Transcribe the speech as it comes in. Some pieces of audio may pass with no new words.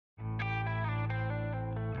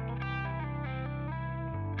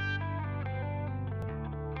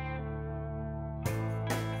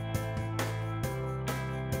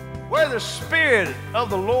Where the Spirit of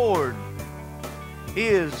the Lord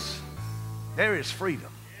is, there is freedom.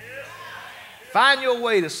 Find your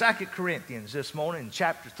way to 2 Corinthians this morning,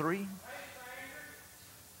 chapter 3.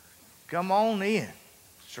 Come on in,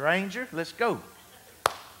 stranger. Let's go.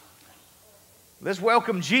 Let's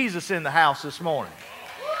welcome Jesus in the house this morning.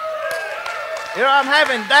 You know, I'm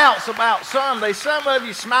having doubts about some. There's some of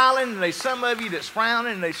you smiling, and there's some of you that's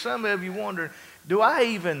frowning, and there's some of you wondering,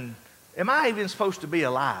 am I even supposed to be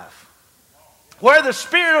alive? Where the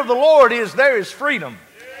Spirit of the Lord is, there is freedom.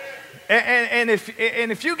 And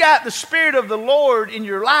if you got the Spirit of the Lord in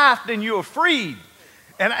your life, then you're freed.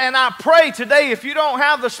 And I pray today, if you don't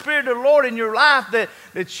have the Spirit of the Lord in your life,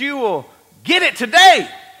 that you will get it today.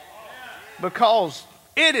 Because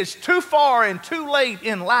it is too far and too late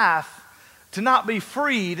in life to not be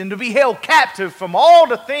freed and to be held captive from all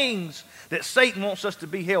the things that Satan wants us to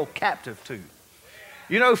be held captive to.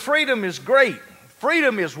 You know, freedom is great.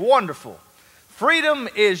 Freedom is wonderful. Freedom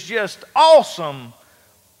is just awesome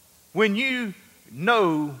when you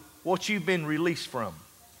know what you've been released from.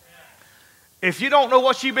 If you don't know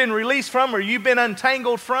what you've been released from, or you've been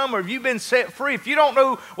untangled from, or you've been set free, if you don't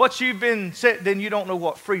know what you've been set, then you don't know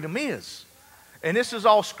what freedom is. And this is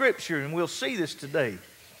all Scripture, and we'll see this today.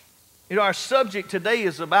 You know, our subject today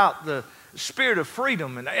is about the spirit of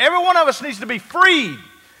freedom. And every one of us needs to be freed.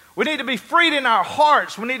 We need to be freed in our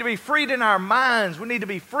hearts. We need to be freed in our minds. We need to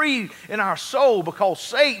be freed in our soul, because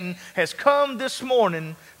Satan has come this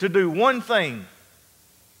morning to do one thing: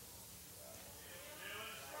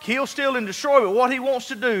 kill, steal, and destroy. But what he wants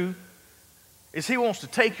to do is he wants to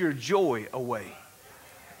take your joy away.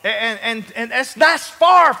 And that's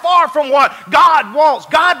far, far from what God wants.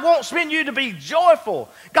 God wants me and you to be joyful.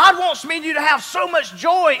 God wants me and you to have so much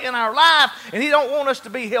joy in our life, and he don't want us to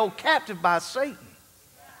be held captive by Satan.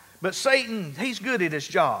 But Satan, he's good at his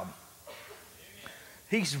job.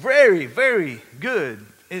 He's very, very good.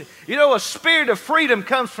 You know, a spirit of freedom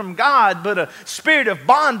comes from God, but a spirit of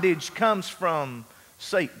bondage comes from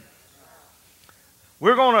Satan.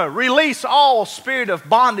 We're going to release all spirit of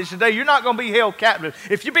bondage today. You're not going to be held captive.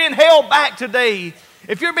 If you're being held back today,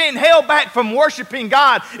 if you're being held back from worshiping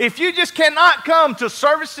God, if you just cannot come to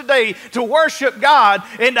service today to worship God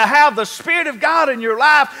and to have the Spirit of God in your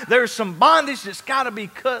life, there's some bondage that's got to be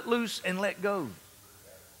cut loose and let go.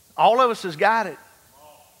 All of us has got it.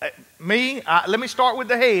 Let me start with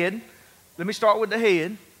the head. Let me start with the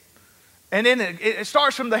head. And then it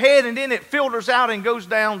starts from the head, and then it filters out and goes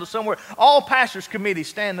down to somewhere. All pastors' committee,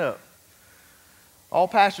 stand up. All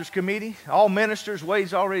pastors' committee, all ministers,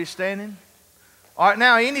 Wade's already standing. All right,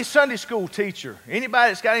 now any Sunday school teacher,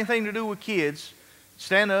 anybody that's got anything to do with kids,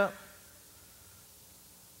 stand up.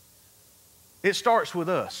 It starts with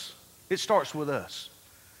us. It starts with us.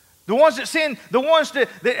 The ones that sin, the ones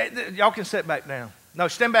that y'all can sit back down. No,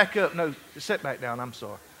 stand back up. No, sit back down. I'm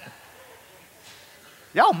sorry.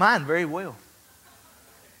 Y'all mind very well.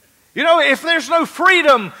 You know, if there's no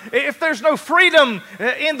freedom in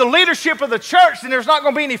the leadership of the church, then there's not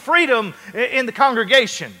going to be any freedom in the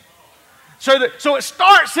congregation. So it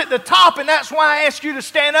starts at the top, and that's why I ask you to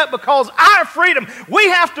stand up, because our freedom, we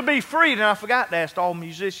have to be freed. And I forgot to ask all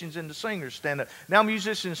musicians and the singers stand up. Now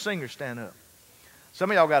musicians and singers stand up. Some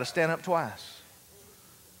of y'all got to stand up twice.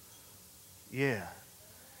 Yeah.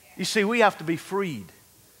 You see, we have to be freed.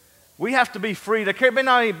 We have to be free. There can't be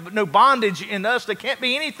no bondage in us. There can't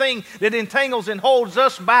be anything that entangles and holds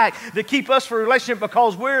us back to keep us for a relationship,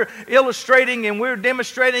 because we're illustrating and we're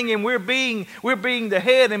demonstrating and we're being the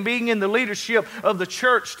head and being in the leadership of the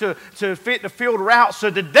church to fit the filter out. So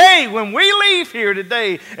today, when we leave here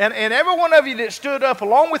today, and every one of you that stood up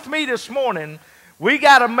along with me this morning, we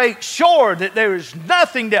got to make sure that there is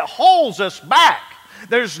nothing that holds us back.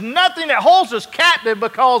 There's nothing that holds us captive,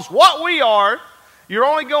 because what we are, you're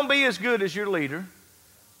only going to be as good as your leader.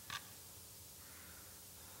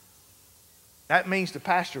 That means the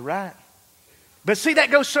pastor, right? But see, that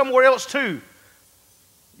goes somewhere else too.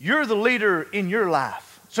 You're the leader in your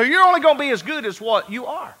life. So you're only going to be as good as what you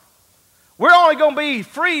are. We're only going to be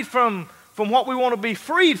freed from what we want to be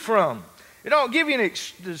freed from. You know, I'll give you a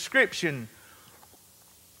description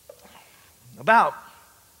about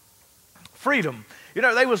freedom. You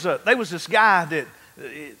know, there was this guy that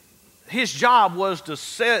his job was to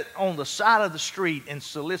sit on the side of the street and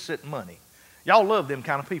solicit money. Y'all love them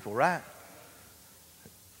kind of people, right?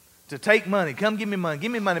 To take money. Come give me money,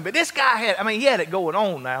 give me money. But this guy he had it going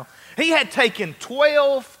on now. He had taken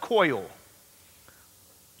 12 quail.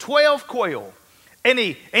 12 quail. And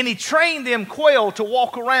he trained them quail to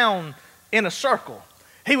walk around in a circle.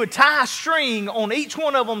 He would tie a string on each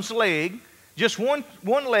one of them's leg. Just one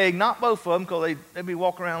leg, not both of them, because they'd be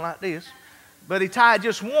walking around like this. but he tied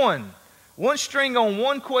just one string on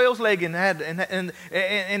one quail's leg, and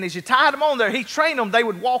as you tied them on there, he trained them. They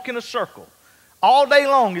would walk in a circle all day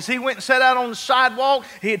long. As he went and sat out on the sidewalk,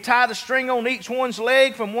 he'd tie the string on each one's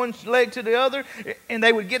leg, from one leg to the other, and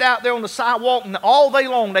they would get out there on the sidewalk, and all day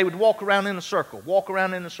long they would walk around in a circle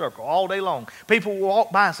all day long. People would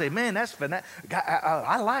walk by and say, man, that's fantastic.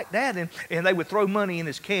 I like that. And they would throw money in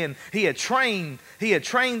his can. He had trained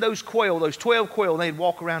those quail, those 12 quail, and they'd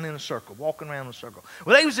walk around in a circle, walking around in a circle.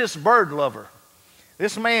 Well, he was this bird lover.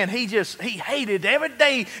 This man, he hated every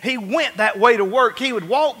day he went that way to work. He would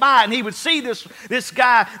walk by and he would see this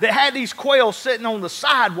guy that had these quail sitting on the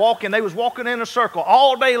sidewalk, and they was walking in a circle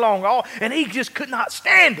all day long, and he just could not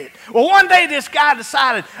stand it. Well, one day this guy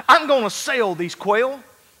decided, I'm going to sell these quail.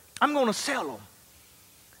 I'm going to sell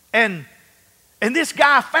them. And this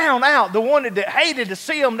guy found out, the one that hated to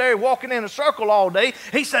see them there walking in a circle all day,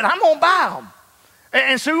 he said, I'm going to buy them.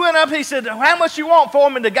 And so he went up, he said, how much you want for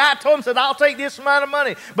them? And the guy told him, said, I'll take this amount of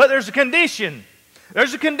money. But there's a condition.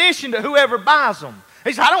 There's a condition to whoever buys them.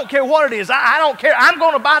 He said, I don't care what it is. I don't care. I'm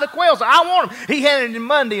going to buy the quails. I want them. He handed him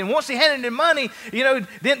money. And once he handed him money, then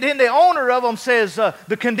the owner of them says,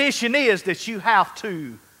 the condition is that you have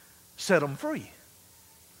to set them free.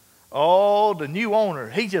 Oh, the new owner,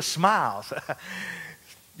 he just smiles.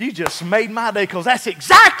 You just made my day, because that's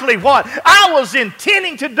exactly what I was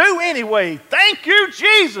intending to do anyway. Thank you,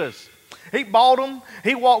 Jesus. He bought them.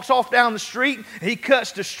 He walks off down the street. He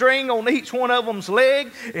cuts the string on each one of them's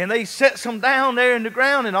leg, and they sets them down there in the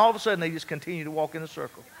ground, and all of a sudden they just continue to walk in a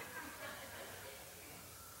circle.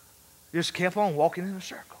 Just kept on walking in a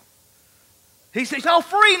circle. He says, all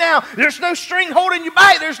free now. There's no string holding you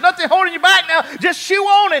back. There's nothing holding you back now. Just shoo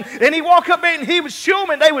on. And he walk up there and he would shoo them,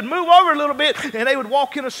 and they would move over a little bit, and they would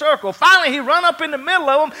walk in a circle. Finally, he run up in the middle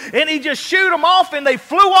of them, and he just shooed them off, and they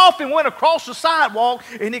flew off and went across the sidewalk,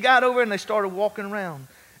 and he got over and they started walking around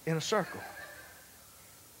in a circle.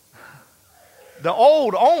 The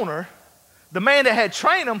old owner, the man that had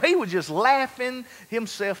trained them, he was just laughing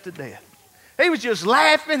himself to death. He was just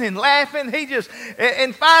laughing and laughing.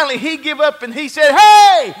 And finally he gave up and he said,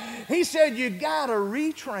 hey! He said, you got to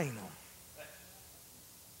retrain them.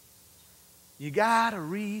 You got to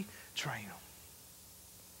retrain them.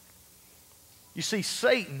 You see,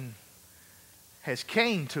 Satan has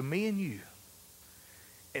came to me and you,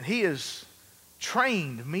 and he has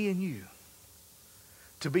trained me and you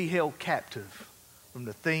to be held captive from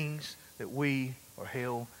the things that we are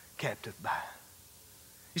held captive by.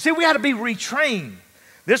 You see, we got to be retrained.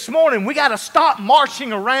 This morning, we got to stop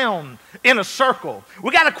marching around in a circle.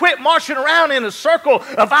 We got to quit marching around in a circle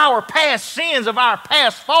of our past sins, of our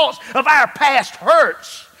past faults, of our past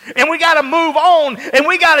hurts. And we got to move on, and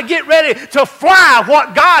we got to get ready to fly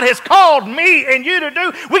what God has called me and you to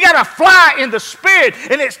do. We got to fly in the Spirit,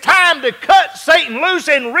 and it's time to cut Satan loose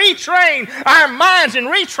and retrain our minds and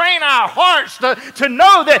retrain our hearts to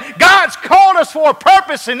know that God's called us for a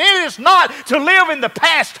purpose, and it is not to live in the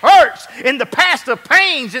past hurts, in the past of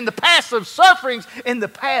pains, in the past of sufferings, in the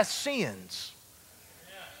past sins.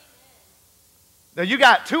 Now, you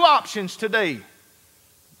got two options today.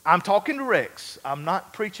 I'm talking to Rex. I'm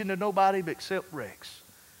not preaching to nobody except Rex.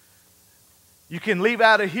 You can leave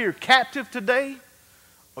out of here captive today,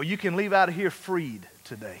 or you can leave out of here freed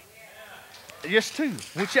today. Just two,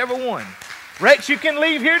 whichever one. Rex, you can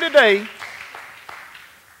leave here today.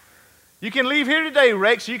 You can leave here today,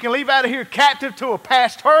 Rex. You can leave out of here captive to a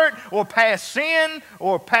past hurt or past sin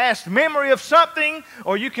or past memory of something,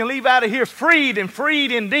 or you can leave out of here freed and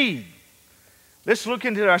freed indeed. Let's look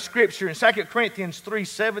into our scripture in 2 Corinthians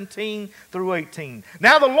 3:17 through 18.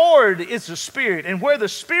 Now the Lord is the Spirit, and where the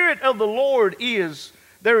Spirit of the Lord is,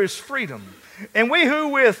 there is freedom. And we who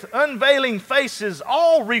with unveiling faces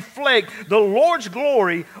all reflect the Lord's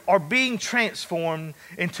glory are being transformed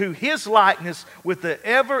into His likeness with the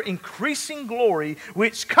ever-increasing glory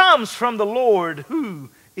which comes from the Lord who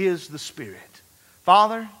is the Spirit.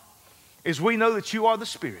 Father, as we know that You are the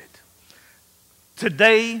Spirit,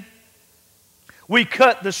 today we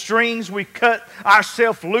cut the strings, we cut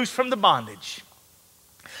ourselves loose from the bondage.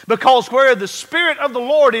 Because where the Spirit of the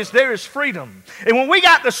Lord is, there is freedom. And when we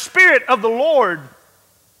got the Spirit of the Lord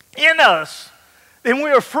in us, then we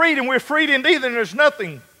are freed, and we're freed indeed, and there's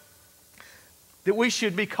nothing that we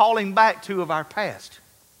should be calling back to of our past.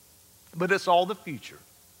 But it's all the future.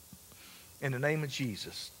 In the name of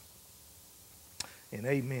Jesus. And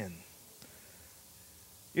amen.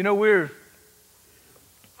 You know,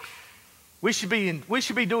 we should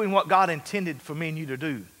be doing what God intended for me and you to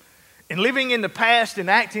do. And living in the past and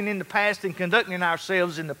acting in the past and conducting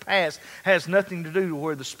ourselves in the past has nothing to do with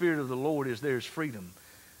where the Spirit of the Lord is. There is freedom.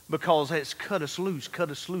 Because it's cut us loose, cut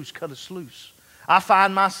us loose, cut us loose. I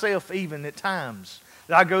find myself even at times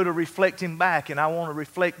that I go to reflecting back, and I want to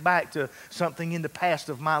reflect back to something in the past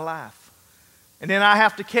of my life. And then I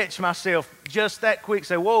have to catch myself just that quick,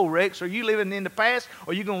 say, whoa, Rex, are you living in the past,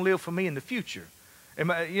 or are you going to live for me in the future?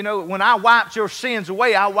 You know, when I wiped your sins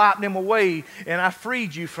away, I wiped them away, and I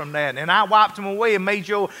freed you from that. And I wiped them away and made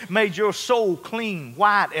your soul clean,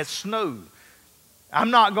 white as snow. I'm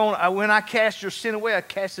not going to, when I cast your sin away, I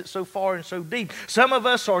cast it so far and so deep. Some of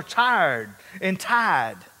us are tired and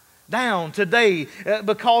tied down today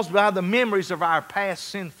because by the memories of our past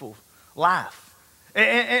sinful life.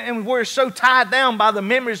 And we're so tied down by the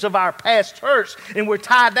memories of our past hurts, and we're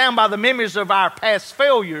tied down by the memories of our past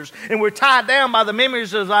failures, and we're tied down by the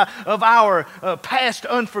memories of our past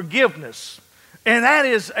unforgiveness. And that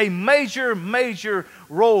is a major, major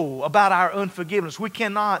role about our unforgiveness. We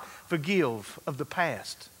cannot forgive of the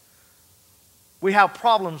past. We have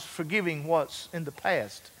problems forgiving what's in the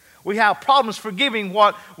past. We have problems forgiving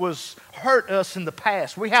what was hurt us in the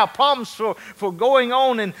past. We have problems for going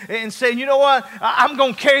on and saying, you know what, I'm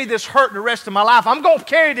going to carry this hurt the rest of my life. I'm going to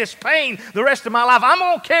carry this pain the rest of my life. I'm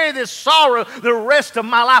going to carry this sorrow the rest of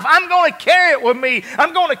my life. I'm going to carry it with me.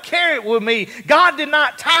 I'm going to carry it with me. God did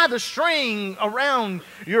not tie the string around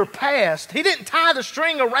your past. He didn't tie the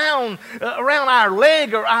string around our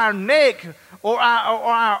leg or our neck or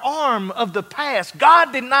our arm of the past.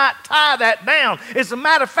 God did not tie that down. As a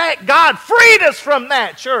matter of fact, God freed us from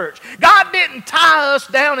that, church. God didn't tie us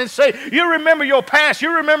down and say, you remember your past,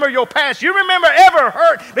 you remember your past, you remember ever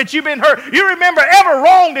hurt that you've been hurt, you remember ever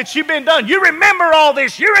wrong that you've been done, you remember all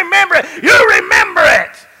this, you remember it, you remember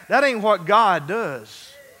it. That ain't what God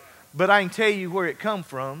does. But I can tell you where it come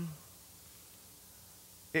from.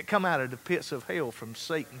 It come out of the pits of hell from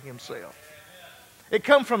Satan himself. It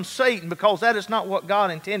come from Satan because that is not what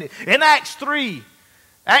God intended. In Acts 3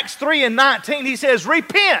 and 19, he says,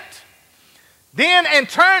 repent then and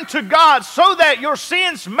turn to God so that your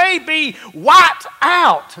sins may be wiped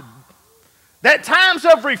out, that times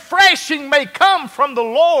of refreshing may come from the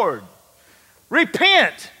Lord.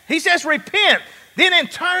 Repent. He says repent, then and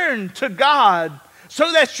turn to God so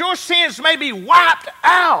that your sins may be wiped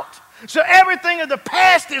out. So everything of the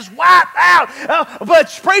past is wiped out.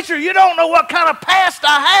 But preacher, you don't know what kind of past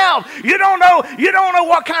I have. You don't know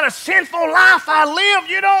what kind of sinful life I lived.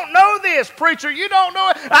 You don't know this, preacher. You don't know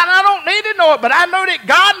it. And I don't need to know it, but I know that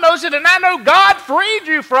God knows it, and I know God freed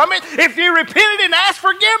you from it if you repented and asked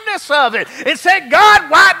forgiveness of it and said, God,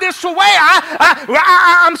 wipe this away.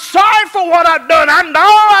 I'm sorry for what I've done. I know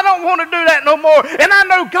I don't want to do that no more. And I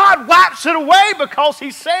know God wipes it away because He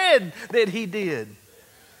said that He did.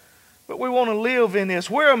 But we want to live in this.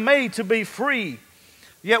 We're made to be free,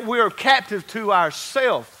 yet we are captive to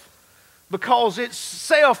ourself because it's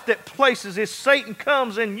self that places it. Satan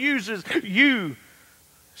comes and uses you.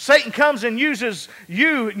 Satan comes and uses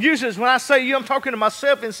you. When I say you, I'm talking to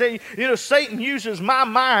myself and saying, you know, Satan uses my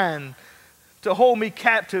mind to hold me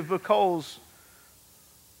captive because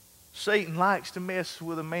Satan likes to mess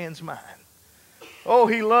with a man's mind. Oh,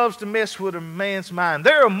 he loves to mess with a man's mind.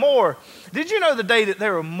 There are more. Did you know today that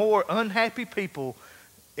there are more unhappy people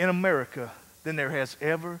in America than there has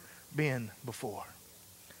ever been before?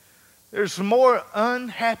 There's more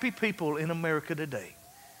unhappy people in America today.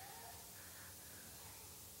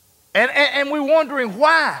 And we're wondering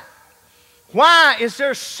why. Why is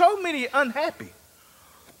there so many unhappy?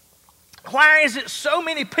 Why is it so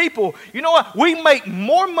many people? You know what? We make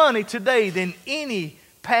more money today than any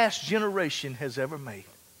past generation has ever made.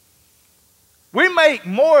 We make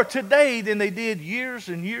more today than they did years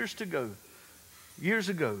and years ago.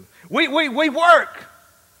 We work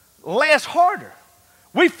less harder.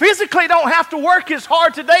 We physically don't have to work as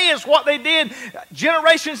hard today as what they did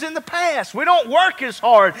generations in the past. We don't work as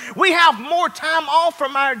hard. We have more time off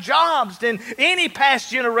from our jobs than any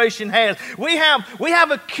past generation has. We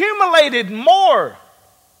have accumulated more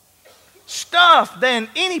stuff than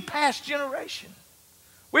any past generation.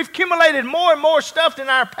 We've accumulated more and more stuff than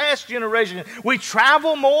our past generation. We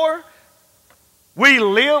travel more.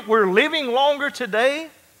 We're living longer today.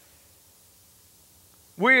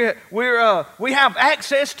 We have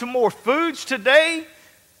access to more foods today.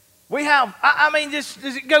 We have,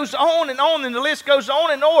 it goes on, and the list goes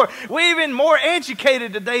on and on. We're even more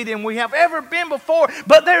educated today than we have ever been before.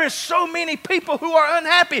 But there is so many people who are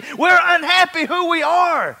unhappy. We're unhappy who we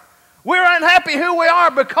are. We're unhappy who we are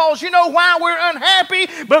because, you know why we're unhappy?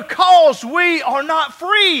 Because we are not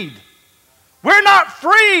freed. We're not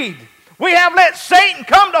freed. We have let Satan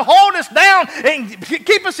come to hold us down and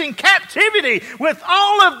keep us in captivity. With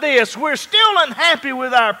all of this, we're still unhappy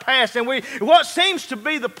with our past. And what seems to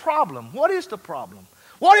be the problem? What is the problem?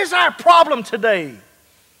 What is our problem today?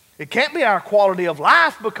 It can't be our quality of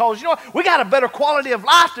life, because, we got a better quality of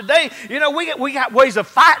life today. We got ways of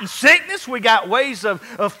fighting sickness. We got ways of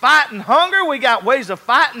fighting hunger. We got ways of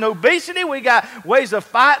fighting obesity. We got ways of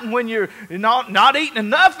fighting when you're not eating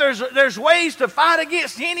enough. There's ways to fight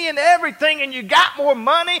against any and everything, and you got more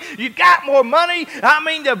money. You got more money. I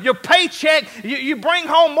mean, your paycheck, you bring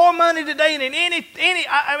home more money today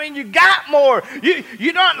than you got more.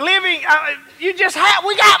 You're not living,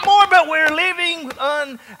 we got more, but we're living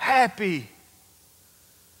unhappy.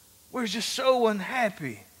 We're just so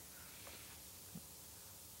unhappy.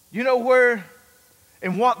 You know where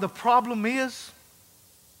and what the problem is?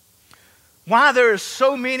 Why there are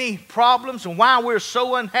so many problems and why we're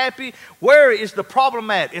so unhappy? Where is the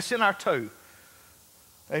problem at? It's in our toe.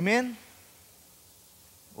 Amen?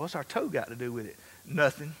 What's our toe got to do with it?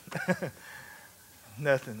 Nothing.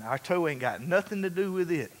 Nothing. Our toe ain't got nothing to do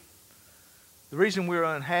with it. The reason we're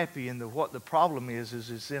unhappy and what the problem is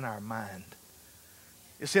it's in our mind.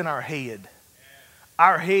 It's in our head.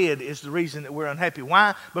 Our head is the reason that we're unhappy.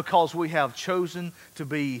 Why? Because we have chosen to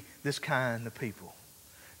be this kind of people.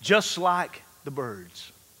 Just like the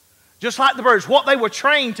birds. Just like the birds, what they were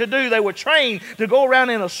trained to do, they were trained to go around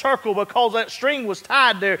in a circle because that string was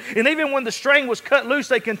tied there. And even when the string was cut loose,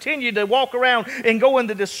 they continued to walk around and go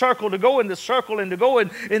into this circle, to go in the circle, and to go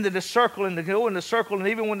into this circle, and to go in the circle. And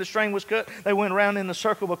even when the string was cut, they went around in the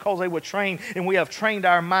circle because they were trained. And we have trained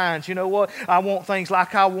our minds. You know what? I want things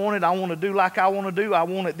like I want it. I want to do like I want to do. I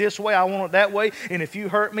want it this way. I want it that way. And if you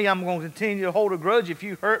hurt me, I'm going to continue to hold a grudge. If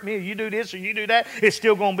you hurt me, or you do this or you do that, it's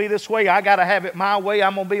still going to be this way. I got to have it my way.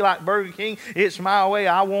 I'm going to be like Burger King. It's my way.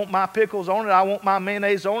 I want my pickles on it. I want my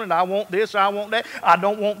mayonnaise on it. I want this. I want that. I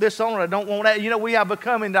don't want this on it. I don't want that. We have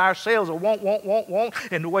become into ourselves a want.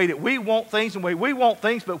 And the way that we want things, and the way we want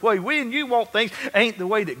things, but the way we and you want things ain't the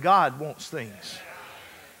way that God wants things.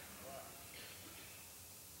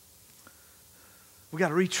 We got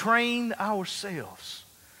to retrain ourselves.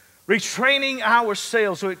 Retraining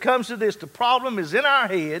ourselves. So it comes to this. The problem is in our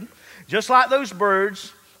head, just like those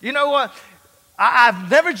birds. You know what? I've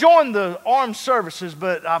never joined the armed services,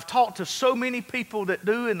 but I've talked to so many people that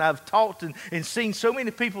do, and I've talked and seen so many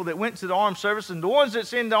people that went to the armed service, and the ones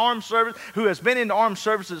that's in the armed service, who has been in the armed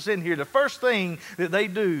services in here, the first thing that they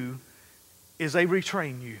do is they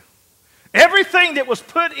retrain you. Everything that was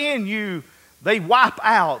put in you, they wipe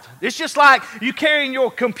out. It's just like you carrying your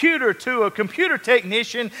computer to a computer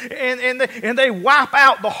technician, and they wipe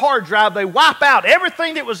out the hard drive. They wipe out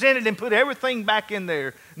everything that was in it and put everything back in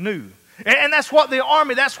there new. And that's what the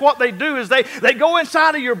Army, that's what they do, is they go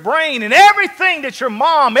inside of your brain, and everything that your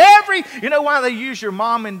mom, you know why they use your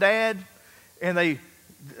mom and dad? And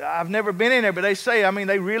I've never been in there, but they say,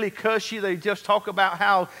 they really cuss you. They just talk about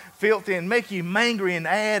how filthy and make you mangry and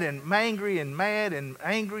mangry and mad and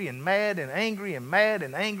angry and mad and angry and mad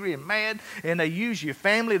and angry and mad. And they use your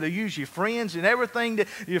family, they use your friends, and everything that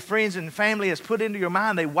your friends and family has put into your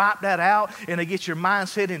mind, they wipe that out, and they get your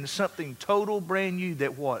mindset into something total brand new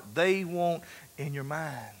that what they want in your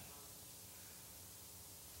mind.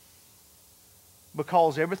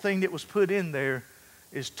 Because everything that was put in there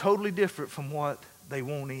is totally different from what they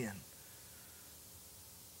want in.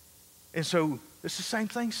 And so it's the same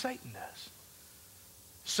thing Satan does.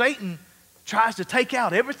 Satan tries to take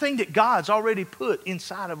out everything that God's already put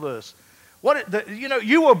inside of us.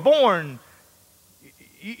 You were born.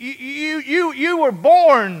 You were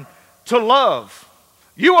born to love.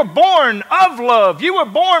 You were born of love. You were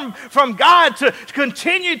born from God to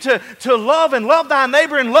continue to love and love thy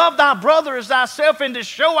neighbor and love thy brother as thyself, and to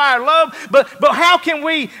show our love. But how can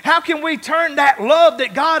we turn that love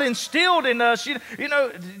that God instilled in us?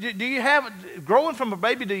 Do you have, growing from a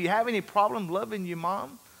baby, do you have any problem loving your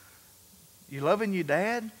mom? You loving your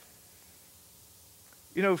dad?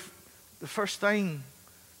 The first thing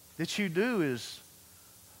that you do is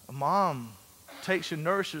a mom takes and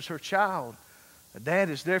nurses her child. A dad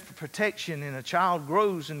is there for protection, and a child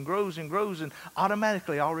grows and grows and grows and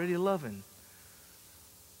automatically already loving.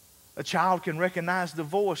 A child can recognize the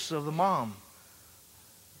voice of the mom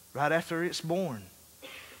right after it's born,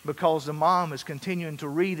 because the mom is continuing to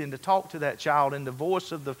read and to talk to that child, and the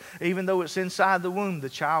voice of even though it's inside the womb, the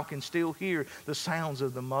child can still hear the sounds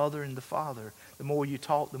of the mother and the father. The more you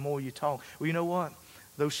talk, the more you talk. Well, you know what?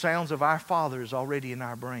 Those sounds of our Father is already in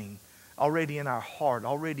our brain, already in our heart,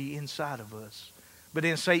 already inside of us. But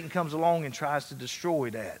then Satan comes along and tries to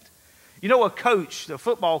destroy that. A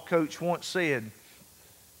football coach once said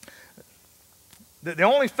that the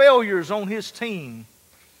only failures on his team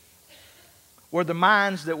were the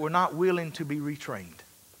minds that were not willing to be retrained.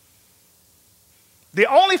 The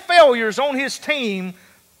only failures on his team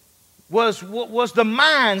was the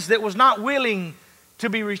minds that was not willing to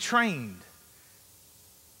be retrained.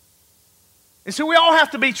 And so we all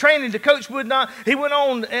have to be trained. And the coach he went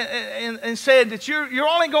on and said that you're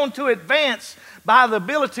only going to advance by the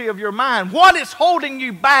ability of your mind. What is holding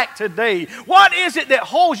you back today? What is it that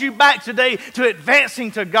holds you back today to advancing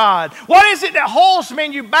to God? What is it that holds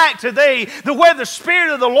you back today to where the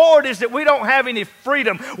Spirit of the Lord is that we don't have any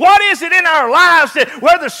freedom? What is it in our lives that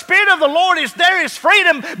where the Spirit of the Lord is, there is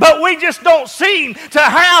freedom, but we just don't seem to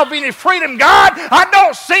have any freedom? God, I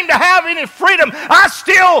don't seem to have any freedom. I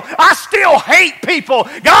still hate people.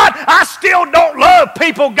 God, I still don't love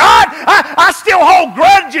people. God, I still hold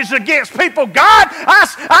grudges against people. God,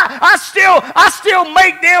 I still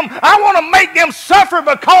make them, I want to make them suffer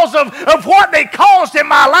because of what they caused in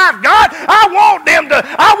my life. God, I want them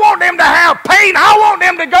to have pain. I want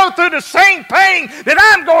them to go through the same pain that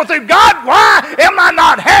I'm going through. God, why am I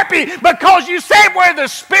not happy? Because you said where the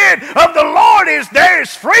Spirit of the Lord is, there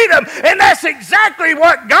is freedom. And that's exactly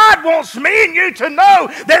what God wants me and you to know,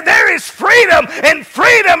 that there is freedom, and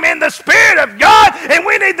freedom in the Spirit of God. And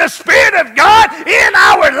we need the Spirit of God in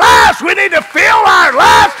our lives. We need to fill our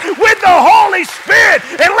lives with the Holy Spirit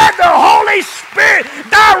and let the Holy Spirit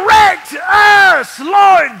direct us,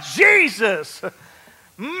 Lord Jesus.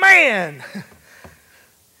 Man,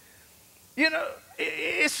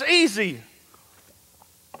 it's easy.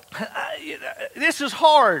 This is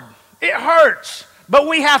hard. It hurts, but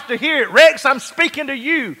we have to hear it. Rex, I'm speaking to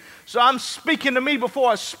you. So I'm speaking to me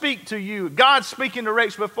before I speak to you. God's speaking to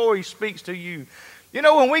Rex before he speaks to you.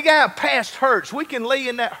 When we got past hurts, we can lay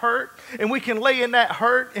in that hurt, and we can lay in that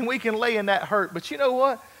hurt, and we can lay in that hurt. But you know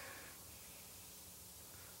what?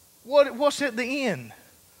 What's at the end?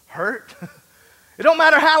 Hurt. It don't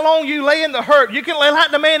matter how long you lay in the hurt. You can lay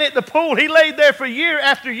like the man at the pool. He laid there for year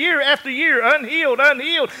after year after year, unhealed,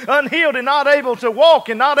 and not able to walk,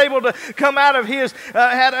 and not able to come out of his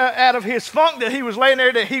funk that he was laying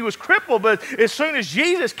there, that he was crippled. But as soon as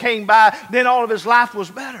Jesus came by, then all of his life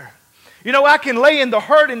was better. I can lay in the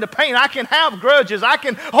hurt and the pain. I can have grudges. I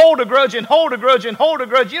can hold a grudge and hold a grudge and hold a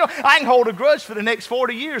grudge. I can hold a grudge for the next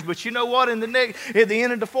 40 years. But you know what? At the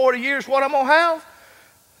end of the 40 years, what I'm going to have?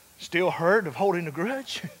 Still hurt of holding a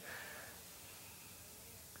grudge.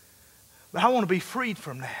 But I want to be freed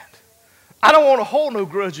from that. I don't want to hold no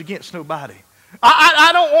grudge against nobody.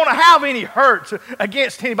 I don't want to have any hurt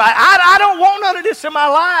against anybody. I don't want none of this in my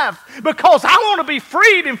life, because I want to be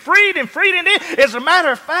freed and freed and freed. And as a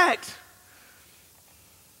matter of fact,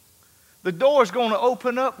 the door's going to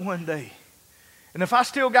open up one day. And if I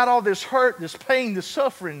still got all this hurt, this pain, this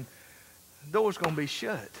suffering, the door's going to be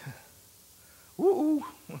shut. Ooh.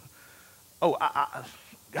 Oh,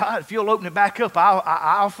 God, if you'll open it back up,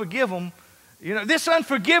 I'll forgive them. This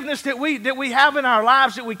unforgiveness that we have in our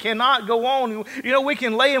lives, that we cannot go on. We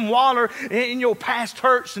can lay and waller in your past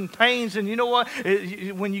hurts and pains. And you know what?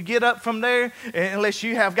 When you get up from there, unless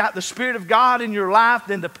you have got the Spirit of God in your life,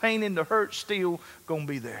 then the pain and the hurt still going to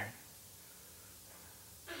be there.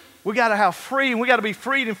 We got to have free, and we got to be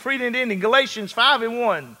freed and freed in Galatians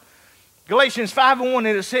 5:1. Galatians 5:1, and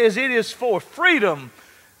it says, it is for freedom.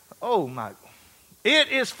 Oh my, it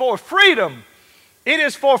is for freedom. It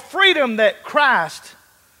is for freedom that Christ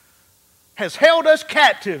has held us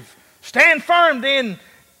captive. Stand firm then,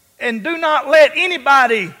 and do not let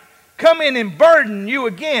anybody come in and burden you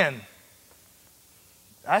again.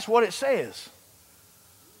 That's what it says.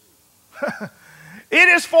 It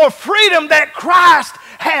is for freedom that Christ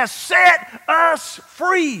has set us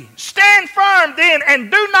free. Stand firm then, and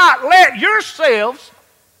do not let yourselves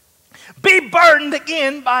be burdened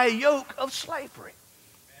again by a yoke of slavery.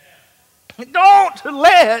 Don't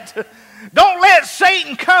let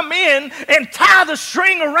Satan come in and tie the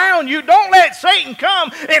string around you. Don't let Satan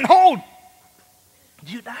come and hold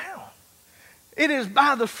you down. It is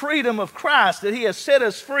by the freedom of Christ that he has set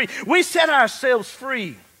us free. We set ourselves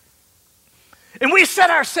free. And we set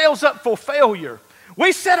ourselves up for failure.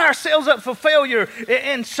 We set ourselves up for failure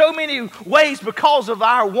in so many ways because of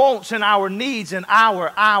our wants and our needs and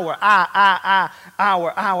our.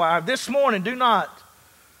 This morning,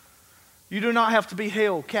 you do not have to be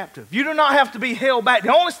held captive. You do not have to be held back.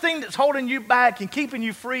 The only thing that's holding you back and keeping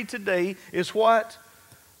you free today is what?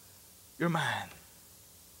 Your mind.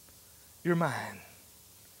 Your mind.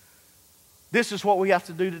 This is what we have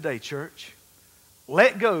to do today, church.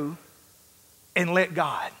 Let go and let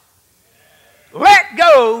God. Let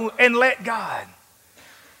go and let God.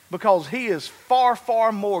 Because he is far,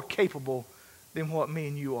 far more capable than what me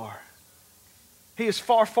and you are. He is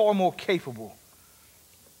far, far more capable.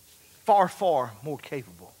 Far, far more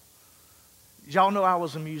capable. Y'all know I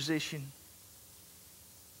was a musician.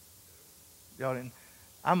 Y'all didn't.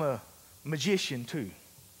 I'm a magician too.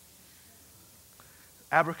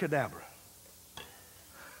 Abracadabra.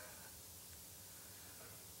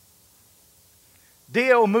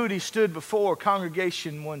 D.L. Moody stood before a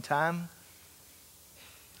congregation one time,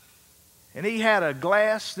 and he had a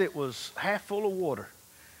glass that was half full of water.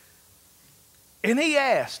 And he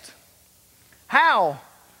asked, how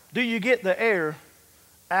do you get the air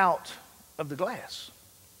out of the glass?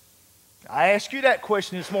 I ask you that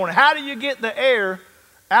question this morning. How do you get the air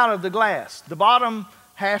out of the glass? The bottom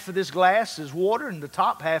half of this glass is water, and the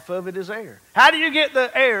top half of it is air. How do you get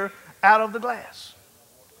the air out of the glass?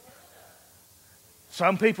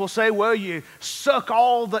 Some people say, well, you suck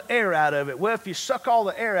all the air out of it. Well, if you suck all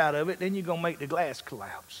the air out of it, then you're going to make the glass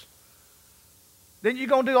collapse. Then you're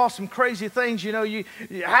going to do all some crazy things. You know,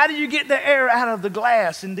 how do you get the air out of the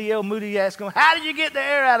glass? And D.L. Moody asked him, how do you get the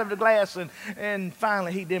air out of the glass? And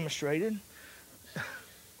finally he demonstrated.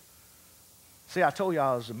 See, I told you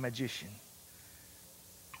I was a magician.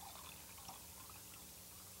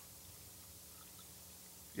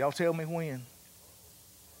 Y'all tell me when.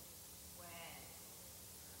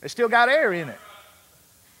 They still got air in it.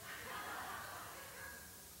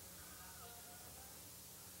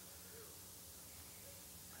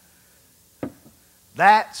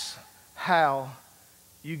 That's how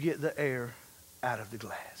you get the air out of the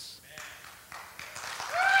glass.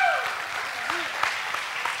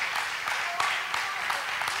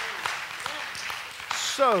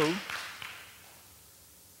 So,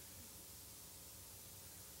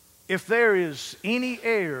 if there is any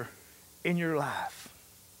air in your life,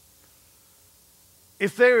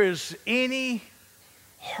 if there is any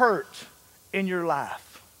hurt in your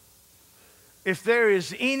life, if there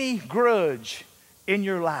is any grudge in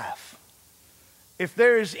your life, if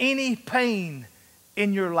there is any pain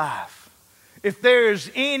in your life, if there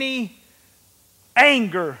is any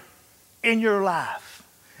anger in your life,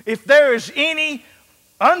 if there is any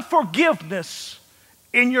unforgiveness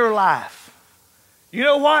in your life, you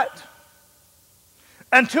know what?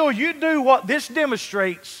 Until you do what this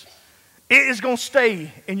demonstrates, it is going to stay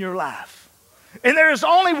in your life. And there is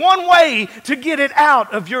only one way to get it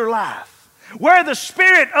out of your life. Where the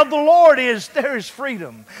Spirit of the Lord is, there is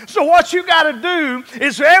freedom. So what you got to do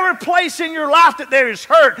is every place in your life that there is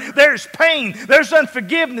hurt, there is pain, there's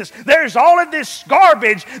unforgiveness, there's all of this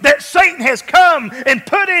garbage that Satan has come and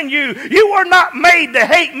put in you. You were not made to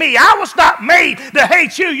hate me. I was not made to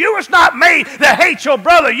hate you. You was not made to hate your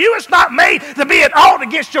brother. You was not made to be at all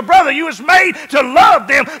against your brother. You was made to love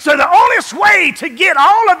them. So the only way to get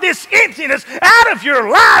all of this emptiness out of your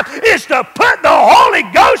life is to put the Holy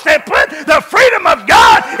Ghost and put the freedom of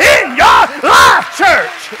God in your life,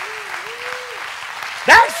 church.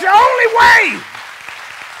 That's the only way.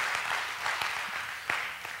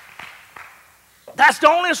 That's the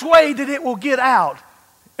only way that it will get out.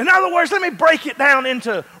 In other words, let me break it down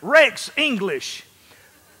into Rex English.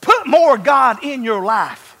 Put more God in your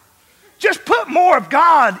life. Just put more of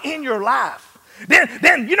God in your life.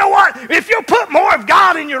 Then you know what? If you put more of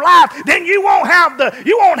God in your life, then you won't have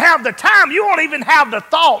the time. You won't even have the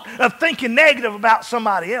thought of thinking negative about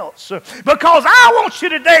somebody else. Because I want you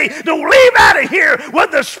today to leave out of here with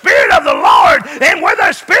the Spirit of the Lord. And where the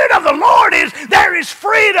Spirit of the Lord is, there is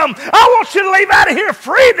freedom. I want you to leave out of here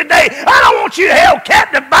free today. I don't want you held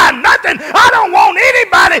captive by nothing. I don't want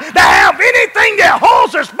anybody to have anything that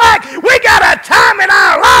holds us back. We got a time in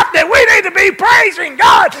our life that we need to be praising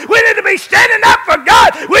God. We need to be standing up for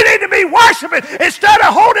God. We need to be worshiping. Instead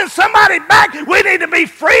of holding somebody back, we need to be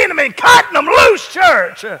freeing them and cutting them loose,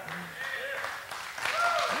 church.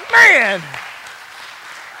 Man.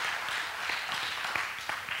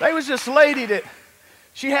 There was this lady that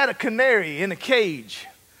she had a canary in a cage.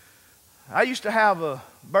 I used to have a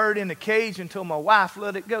bird in a cage until my wife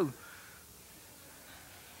let it go.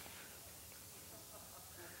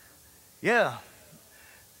 Yeah,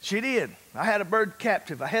 she did. I had a bird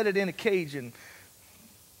captive. I had it in a cage, and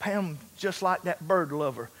Pam, just like that bird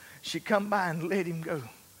lover, she come by and let him go.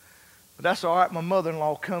 But that's all right. My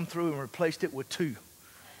mother-in-law come through and replaced it with 2.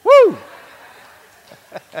 Woo!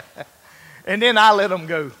 And then I let him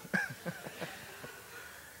go.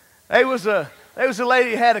 There was a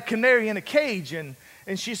lady who had a canary in a cage, and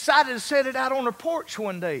she decided to set it out on her porch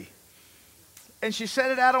one day. And she set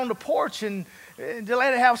it out on the porch and to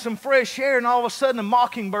let it have some fresh air, and all of a sudden a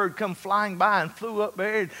mockingbird come flying by and flew up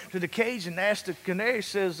there to the cage and asked the canary,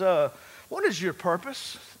 says, what is your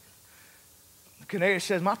purpose? The canary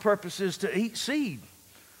says, my purpose is to eat seed.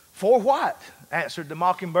 For what? Answered the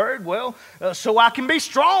mockingbird. Well, so I can be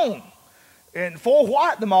strong. And for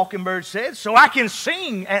what? The mockingbird said. So I can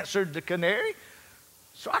sing, answered the canary.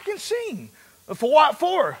 So I can sing. For what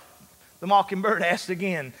for? The mockingbird asked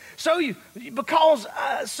again. So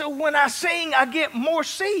when I sing, I get more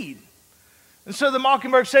seed. And so the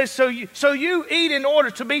mockingbird says, so you eat in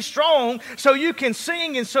order to be strong, so you can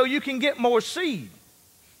sing and so you can get more seed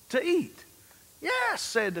to eat. Yes,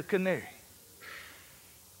 said the canary.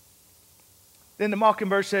 Then the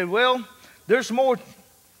mockingbird said, well, there's more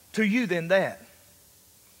to you than that.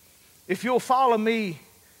 If you'll follow me,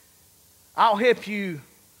 I'll help you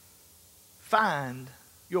find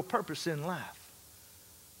your purpose in life.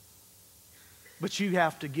 But you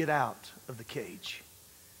have to get out of the cage.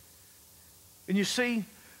 And you see,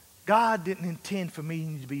 God didn't intend for me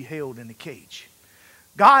and you to be held in a cage.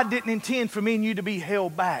 God didn't intend for me and you to be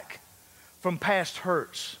held back from past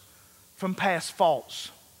hurts, from past faults,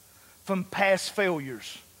 from past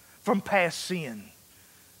failures, from past sin,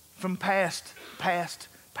 from past.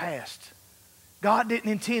 God didn't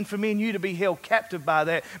intend for me and you to be held captive by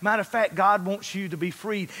that. Matter of fact, God wants you to be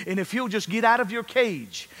freed. And if you'll just get out of your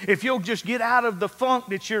cage, if you'll just get out of the funk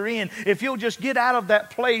that you're in, if you'll just get out of that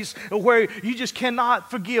place where you just cannot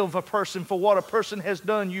forgive a person for what a person has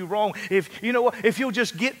done you wrong, if you'll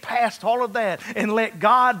just get past all of that and let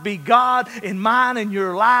God be God in mine and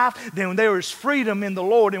your life, then there is freedom in the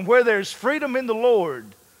Lord. And where there's freedom in the Lord,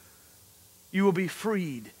 you will be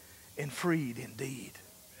freed and freed indeed.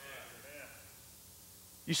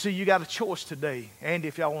 You see, you got a choice today. Andy,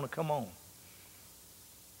 if y'all want to come on.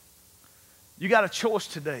 You got a choice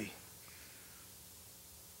today.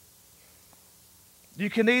 You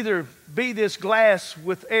can either be this glass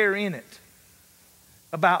with air in it,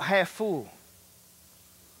 about half full.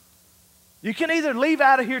 You can either leave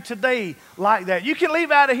out of here today like that. You can leave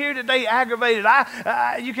out of here today aggravated.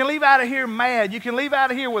 You can leave out of here mad. You can leave out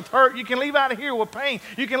of here with hurt. You can leave out of here with pain.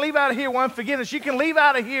 You can leave out of here with unforgiveness. You can leave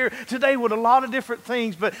out of here today with a lot of different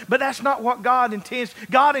things, but that's not what God intends.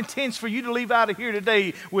 God intends for you to leave out of here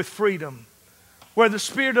today with freedom. Where the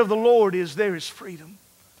Spirit of the Lord is, there is freedom.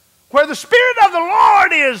 Where the Spirit of the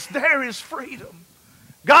Lord is, there is freedom.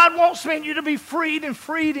 God wants me and you to be freed and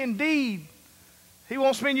freed indeed. He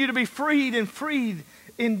wants me and you to be freed and freed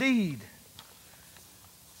indeed.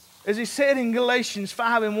 As he said in Galatians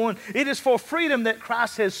 5:1, it is for freedom that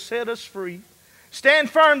Christ has set us free. Stand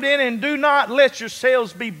firm then and do not let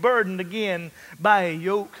yourselves be burdened again by a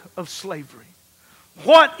yoke of slavery.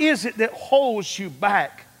 What is it that holds you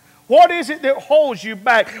back? What is it that holds you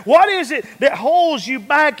back? What is it that holds you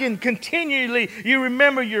back and continually you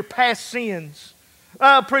remember your past sins?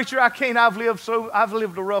 Preacher, I can't. I've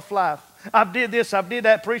lived a rough life. I did this, I did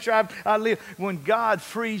that, preacher. I live. When God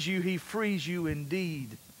frees you, He frees you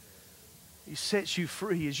indeed. He sets you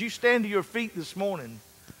free. As you stand to your feet this morning,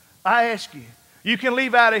 I ask you, you can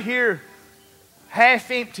leave out of here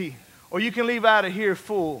half empty, or you can leave out of here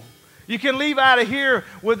full. You can leave out of here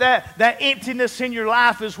with that emptiness in your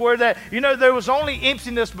life is where there was only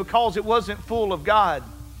emptiness because it wasn't full of God.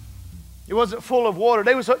 It wasn't full of water.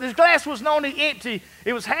 This glass was not only empty,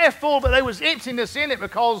 it was half full, but there was emptiness in it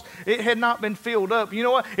because it had not been filled up. You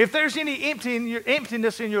know what? If there's any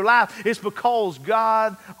emptiness in your life, it's because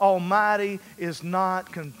God Almighty is not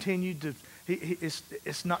continued to.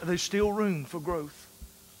 It's not. There's still room for growth.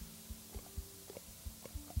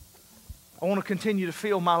 I want to continue to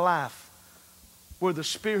fill my life where the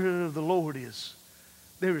Spirit of the Lord is.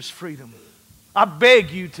 There is freedom. I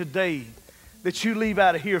beg you today that you leave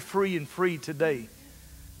out of here free and free today.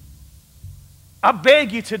 I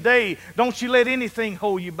beg you today, don't you let anything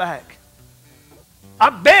hold you back.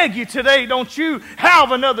 I beg you today, don't you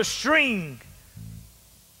have another string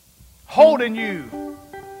holding you.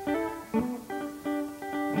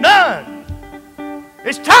 None.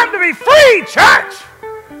 It's time to be free, church.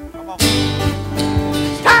 Come on.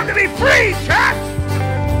 It's time to be free, church.